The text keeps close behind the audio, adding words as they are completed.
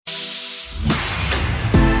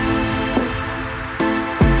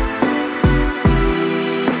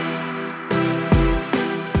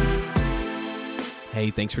Hey,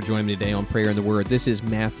 thanks for joining me today on Prayer in the Word. This is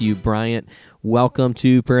Matthew Bryant. Welcome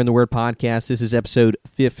to Prayer in the Word podcast. This is episode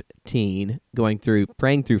 15,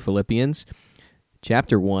 praying through Philippians,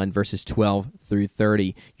 chapter 1, verses 12 through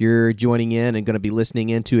 30. You're joining in and going to be listening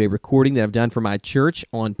into a recording that I've done for my church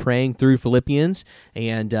on praying through Philippians,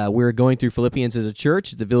 and we're going through Philippians as a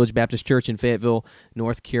church, the Village Baptist Church in Fayetteville,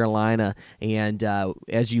 North Carolina. And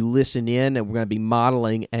as you listen in, we're going to be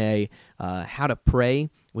modeling a how to pray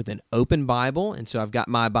with an open Bible. And so I've got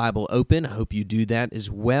my Bible open. I hope you do that as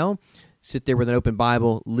well. Sit there with an open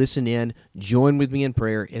Bible, listen in, join with me in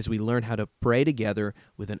prayer as we learn how to pray together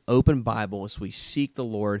with an open Bible as we seek the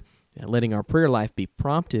Lord, and letting our prayer life be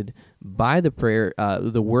prompted by the prayer,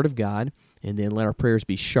 the Word of God, and then let our prayers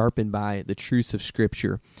be sharpened by the truths of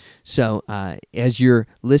Scripture. So as you're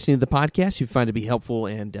listening to the podcast, you find it to be helpful,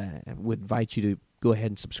 and I would invite you to go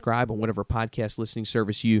ahead and subscribe on whatever podcast listening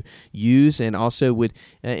service you use, and also would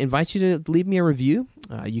invite you to leave me a review.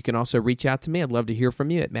 You can also reach out to me. I'd love to hear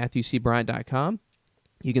from you at MatthewCBryant.com.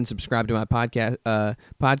 You can subscribe to my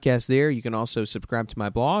podcast there. You can also subscribe to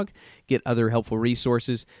my blog, get other helpful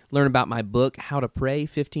resources, learn about my book, How to Pray,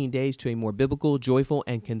 15 Days to a More Biblical, Joyful,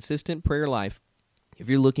 and Consistent Prayer Life. If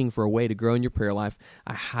you're looking for a way to grow in your prayer life,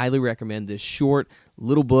 I highly recommend this short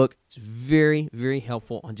little book. It's very, very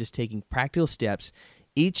helpful on just taking practical steps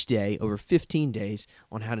each day over 15 days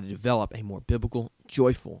on how to develop a more biblical,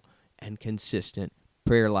 joyful, and consistent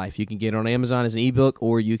prayer life. You can get it on Amazon as an ebook,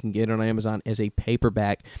 or you can get it on Amazon as a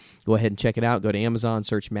paperback. Go ahead and check it out. Go to Amazon,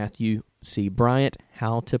 search Matthew C. Bryant,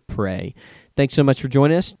 How to Pray. Thanks so much for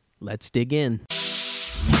joining us. Let's dig in.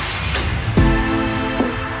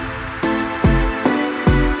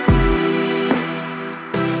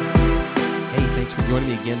 Joining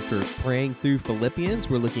me again for praying through Philippians.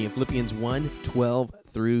 We're looking at Philippians 1, 12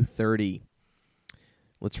 through 30.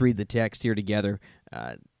 Let's read the text here together.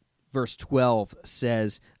 Verse 12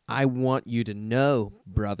 says, I want you to know,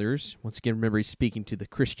 brothers, once again, remember he's speaking to the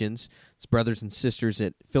Christians, it's brothers and sisters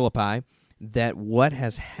at Philippi, that what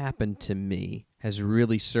has happened to me has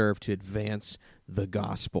really served to advance the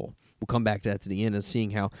gospel. We'll come back to that to the end and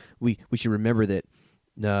seeing how we should remember that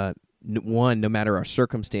no matter our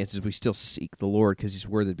circumstances, we still seek the Lord because He's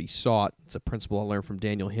worthy to be sought. It's a principle I learned from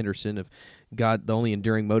Daniel Henderson of God. The only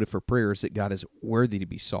enduring motive for prayer is that God is worthy to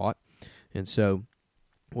be sought. And so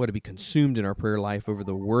we want to be consumed in our prayer life over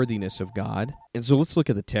the worthiness of God. And so let's look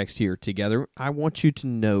at the text here together. I want you to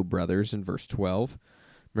know, brothers, in verse 12.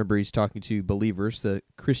 Remember, he's talking to believers, the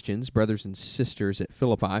Christians, brothers and sisters at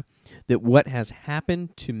Philippi, that what has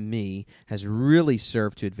happened to me has really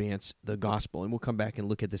served to advance the gospel. And we'll come back and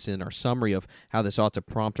look at this in our summary of how this ought to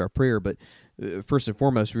prompt our prayer. But first and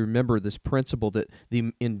foremost, remember this principle that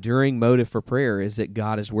the enduring motive for prayer is that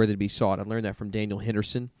God is worthy to be sought. I learned that from Daniel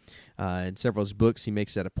Henderson. In several of his books, he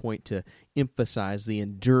makes that a point to emphasize the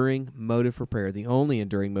enduring motive for prayer. The only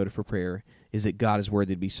enduring motive for prayer is that God is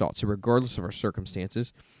worthy to be sought. So regardless of our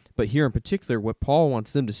circumstances, but here in particular, what Paul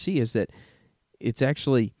wants them to see is that it's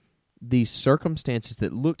actually these circumstances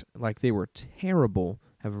that looked like they were terrible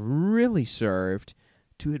have really served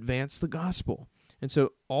to advance the gospel. And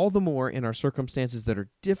so all the more in our circumstances that are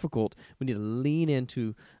difficult, we need to lean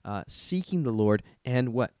into seeking the Lord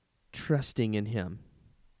and what? Trusting in Him.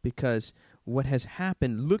 Because what has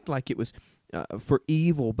happened looked like it was for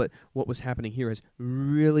evil, but what was happening here has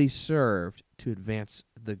really served to advance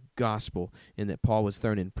the gospel, in that Paul was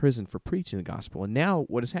thrown in prison for preaching the gospel. And now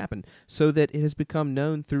what has happened? So that it has become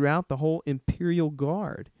known throughout the whole imperial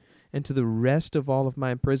guard, and to the rest of all of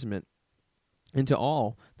my imprisonment, and to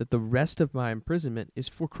all that the rest of my imprisonment is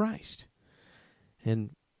for Christ. And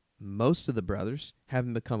most of the brothers,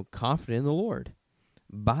 having become confident in the Lord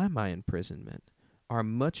by my imprisonment, are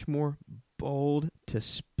much more bold to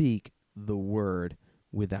speak the word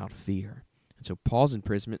without fear. And so Paul's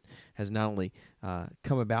imprisonment has not only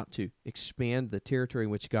come about to expand the territory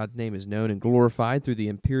in which God's name is known and glorified through the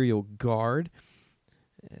imperial guard,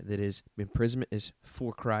 that his imprisonment is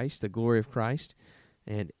for Christ, the glory of Christ,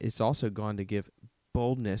 and it's also gone to give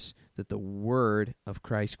boldness that the word of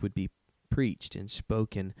Christ would be preached and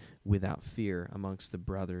spoken without fear amongst the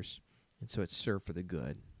brothers. And so it's served for the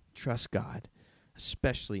good. Trust God,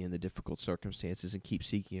 especially in the difficult circumstances, and keep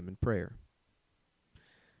seeking Him in prayer.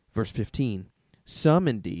 Verse 15, some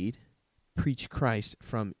indeed preach Christ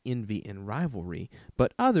from envy and rivalry,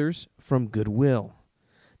 but others from goodwill.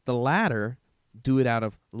 The latter do it out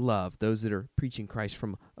of love, those that are preaching Christ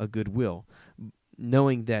from a goodwill,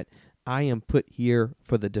 knowing that I am put here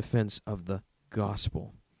for the defense of the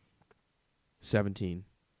gospel. 17,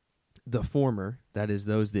 the former, that is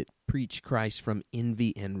those that preach Christ from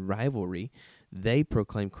envy and rivalry, They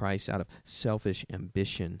proclaim Christ out of selfish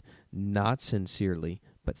ambition, not sincerely,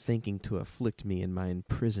 but thinking to afflict me in my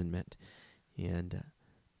imprisonment. And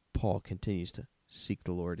Paul continues to seek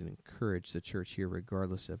the Lord and encourage the church here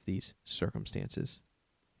regardless of these circumstances.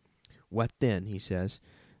 What then, he says,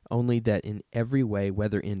 only that in every way,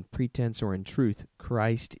 whether in pretense or in truth,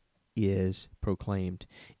 Christ is proclaimed,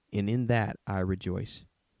 and in that I rejoice.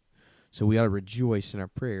 So we ought to rejoice in our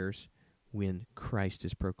prayers when Christ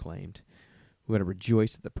is proclaimed. We ought to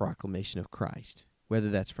rejoice at the proclamation of Christ, whether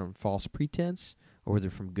that's from false pretense or whether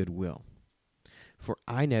from goodwill. For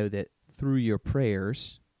I know that through your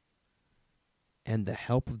prayers and the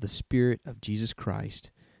help of the Spirit of Jesus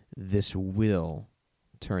Christ, this will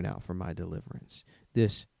turn out for my deliverance.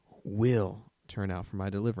 This will turn out for my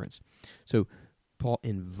deliverance. So Paul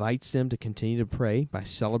invites them to continue to pray by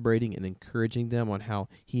celebrating and encouraging them on how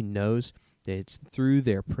he knows that it's through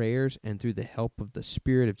their prayers and through the help of the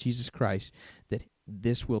Spirit of Jesus Christ that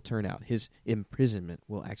this will turn out. His imprisonment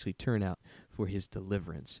will actually turn out for his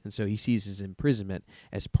deliverance. And so he sees his imprisonment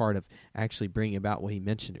as part of actually bringing about what he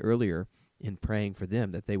mentioned earlier in praying for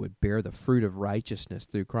them, that they would bear the fruit of righteousness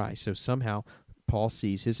through Christ. So somehow Paul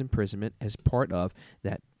sees his imprisonment as part of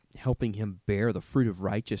that, helping him bear the fruit of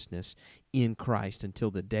righteousness in Christ until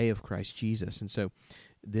the day of Christ Jesus. And so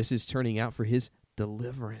this is turning out for his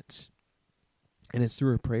deliverance. And it's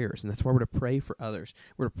through our prayers, and that's why we're to pray for others.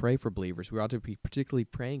 We're to pray for believers. We ought to be particularly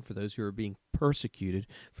praying for those who are being persecuted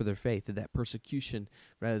for their faith, that persecution,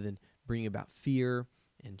 rather than bring about fear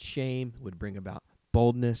and shame, would bring about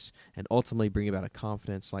boldness and ultimately bring about a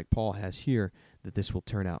confidence like Paul has here that this will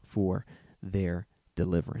turn out for their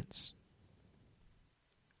deliverance.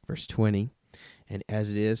 Verse 20, and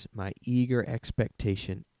as it is my eager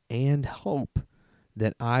expectation and hope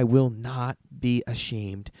that I will not be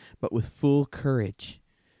ashamed, but with full courage,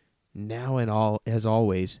 now and all as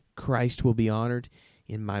always, Christ will be honored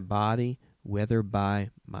in my body, whether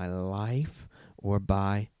by my life or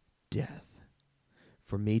by death.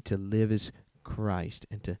 For me to live is Christ,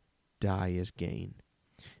 and to die is gain.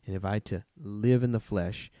 And if I to live in the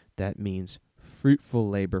flesh, that means fruitful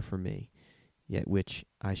labor for me, yet which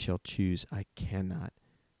I shall choose I cannot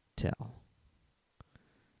tell.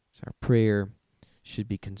 So our prayer should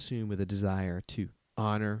be consumed with a desire to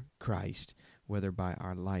honor Christ, whether by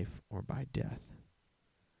our life or by death.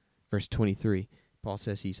 Verse 23, Paul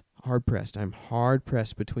says he's hard-pressed. I'm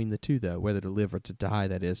hard-pressed between the two, though, whether to live or to die,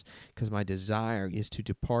 that is, because my desire is to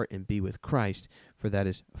depart and be with Christ, for that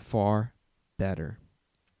is far better.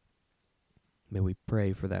 May we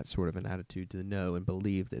pray for that sort of an attitude, to know and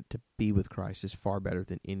believe that to be with Christ is far better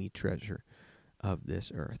than any treasure of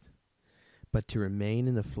this earth. But to remain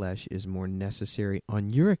in the flesh is more necessary on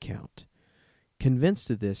your account. Convinced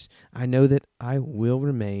of this, I know that I will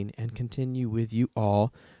remain and continue with you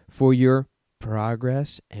all for your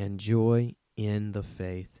progress and joy in the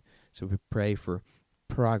faith. So we pray for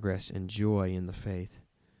progress and joy in the faith,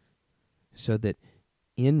 so that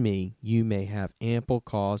in me you may have ample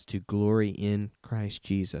cause to glory in Christ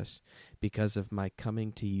Jesus because of my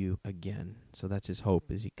coming to you again. So that's his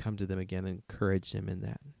hope, is he come to them again and encourage them in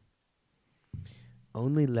that.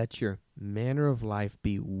 Only let your manner of life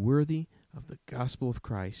be worthy of the gospel of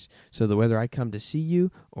Christ, so that whether I come to see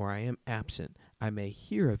you or I am absent, I may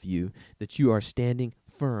hear of you that you are standing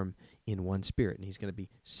firm in one spirit. And he's going to be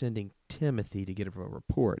sending Timothy to get a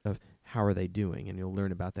report of how are they doing, and you'll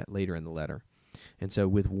learn about that later in the letter. And so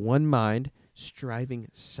with one mind, striving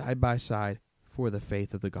side by side for the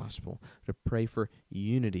faith of the gospel, to pray for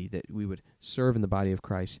unity, that we would serve in the body of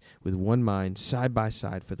Christ with one mind, side by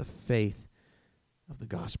side for the faith of the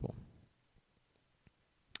gospel,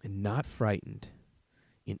 and not frightened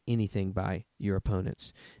in anything by your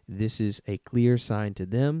opponents. This is a clear sign to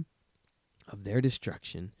them of their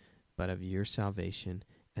destruction, but of your salvation,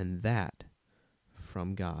 and that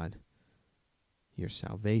from God. Your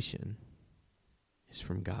salvation is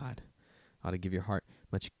from God. Ought to give your heart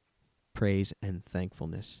much praise and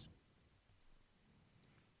thankfulness.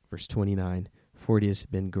 Verse 29, for it has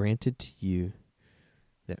been granted to you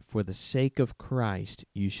that for the sake of Christ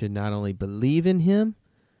you should not only believe in him,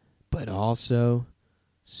 but also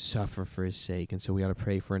suffer for his sake. And so we ought to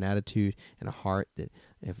pray for an attitude and a heart that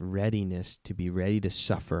of readiness to be ready to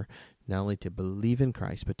suffer, not only to believe in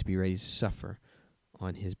Christ, but to be ready to suffer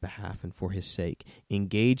on his behalf and for his sake,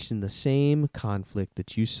 engaged in the same conflict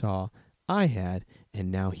that you saw I had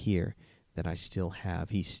and now hear that I still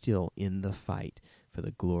have. He's still in the fight for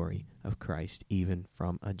the glory of Christ, even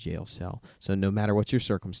from a jail cell. So no matter what your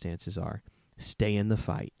circumstances are, stay in the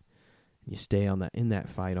fight. You stay in that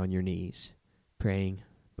fight on your knees, praying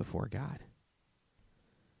before God.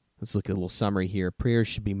 Let's look at a little summary here. Prayers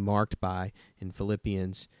should be marked by, in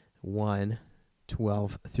Philippians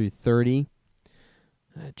 1:12-30,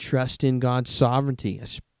 trust in God's sovereignty,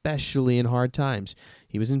 especially in hard times.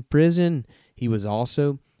 He was in prison. He was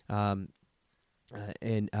also having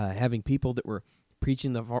people that were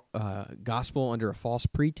preaching the gospel under a false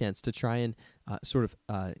pretense to try and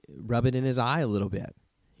rub it in his eye a little bit,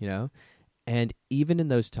 And even in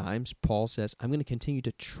those times, Paul says, I'm going to continue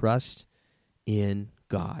to trust in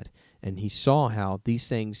God. And he saw how these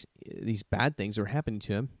bad things were happening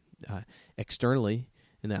to him externally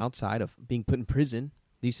in the outside of being put in prison.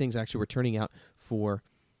 These things actually were turning out for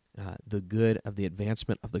the good of the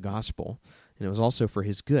advancement of the gospel. And it was also for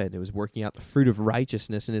his good. It was working out the fruit of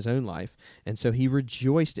righteousness in his own life. And so he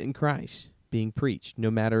rejoiced in Christ being preached,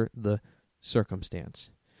 no matter the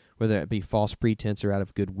circumstance, whether it be false pretense or out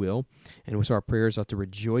of goodwill. And so our prayers ought to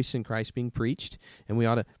rejoice in Christ being preached, and we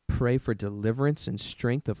ought to pray for deliverance and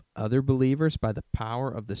strength of other believers by the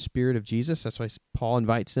power of the Spirit of Jesus. That's why Paul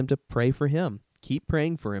invites them to pray for him. Keep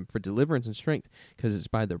praying for him for deliverance and strength, because it's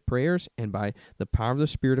by their prayers and by the power of the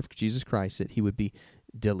Spirit of Jesus Christ that he would be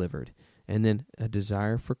delivered. And then a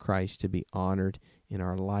desire for Christ to be honored in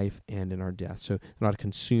our life and in our death. So it ought to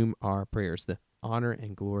consume our prayers, the honor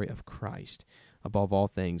and glory of Christ above all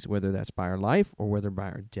things, whether that's by our life or whether by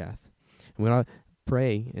our death. And we ought to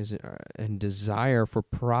pray and desire for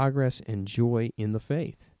progress and joy in the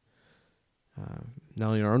faith, not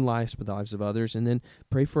only in our own lives, but the lives of others, and then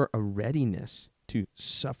pray for a readiness to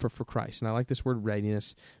suffer for Christ. And I like this word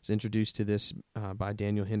readiness. I was introduced to this by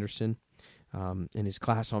Daniel Henderson in his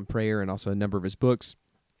class on prayer and also a number of his books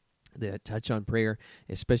that touch on prayer,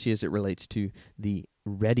 especially as it relates to the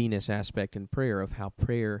readiness aspect in prayer, of how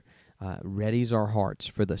prayer readies our hearts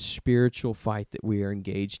for the spiritual fight that we are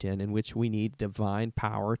engaged in which we need divine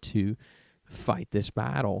power to fight this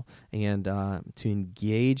battle and to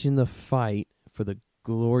engage in the fight for the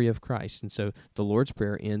glory of Christ. And so the Lord's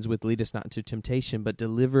Prayer ends with, lead us not into temptation, but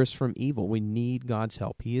deliver us from evil. We need God's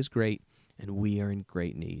help. He is great, and we are in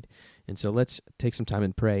great need. And so let's take some time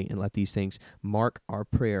and pray and let these things mark our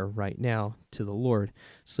prayer right now to the Lord.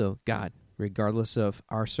 So God, regardless of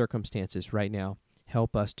our circumstances right now,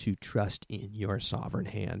 help us to trust in your sovereign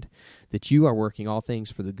hand, that you are working all things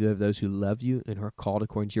for the good of those who love you and are called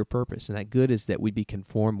according to your purpose. And that good is that we be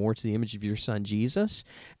conformed more to the image of your Son, Jesus,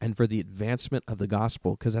 and for the advancement of the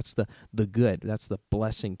gospel, because that's the good, that's the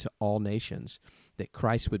blessing to all nations, that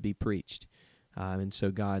Christ would be preached. And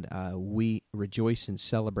so, God, we rejoice and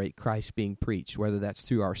celebrate Christ being preached, whether that's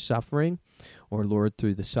through our suffering or, Lord,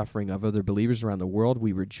 through the suffering of other believers around the world.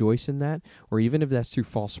 We rejoice in that. Or even if that's through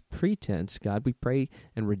false pretense, God, we pray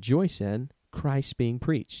and rejoice in Christ being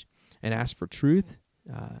preached and ask for truth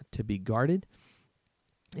to be guarded,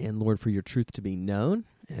 and, Lord, for your truth to be known.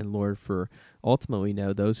 And, Lord, for ultimately we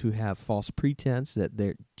know those who have false pretense, that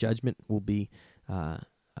their judgment will be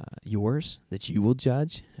yours, that you will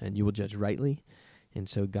judge, and you will judge rightly. And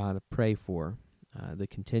so, God, I pray for the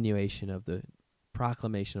continuation of the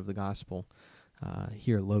proclamation of the gospel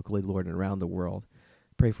here locally, Lord, and around the world.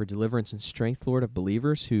 Pray for deliverance and strength, Lord, of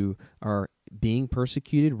believers who are being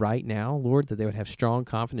persecuted right now, Lord, that they would have strong,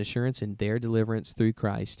 confident assurance in their deliverance through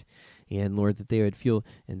Christ. And, Lord, that they would feel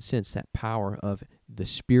and sense that power of the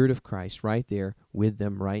Spirit of Christ right there with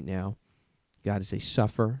them right now. God, as they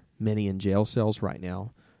suffer, many in jail cells right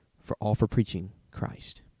now, for preaching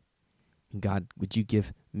Christ. And God, would you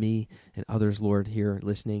give me and others, Lord, here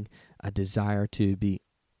listening, a desire to be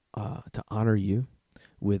to honor you,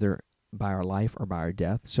 whether by our life or by our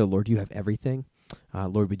death. So, Lord, you have everything.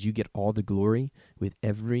 Lord, would you get all the glory with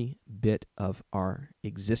every bit of our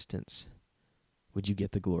existence? Would you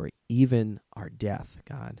get the glory? Even our death,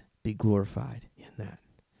 God, be glorified in that.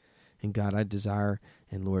 And God, I desire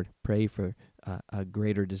and, Lord, pray for a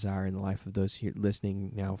greater desire in the life of those here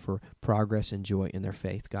listening now for progress and joy in their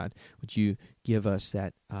faith. God, would you give us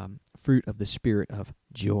that fruit of the Spirit of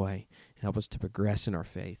joy and help us to progress in our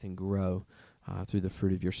faith and grow through the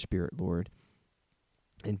fruit of your Spirit, Lord.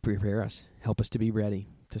 And prepare us. Help us to be ready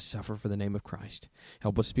to suffer for the name of Christ.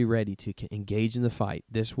 Help us to be ready to engage in the fight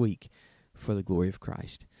this week for the glory of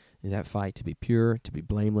Christ. And that fight to be pure, to be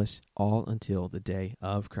blameless, all until the day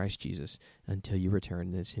of Christ Jesus, until you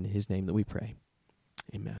return. It's in his name that we pray.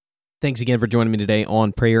 Amen. Thanks again for joining me today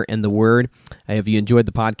on Prayer and the Word. If you enjoyed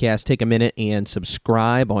the podcast, take a minute and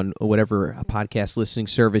subscribe on whatever podcast listening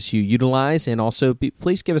service you utilize. And also,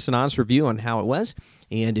 please give us an honest review on how it was.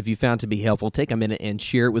 And if you found it to be helpful, take a minute and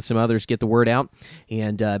share it with some others, get the word out.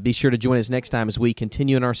 And be sure to join us next time as we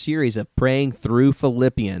continue in our series of Praying Through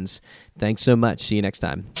Philippians. Thanks so much. See you next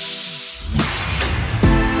time.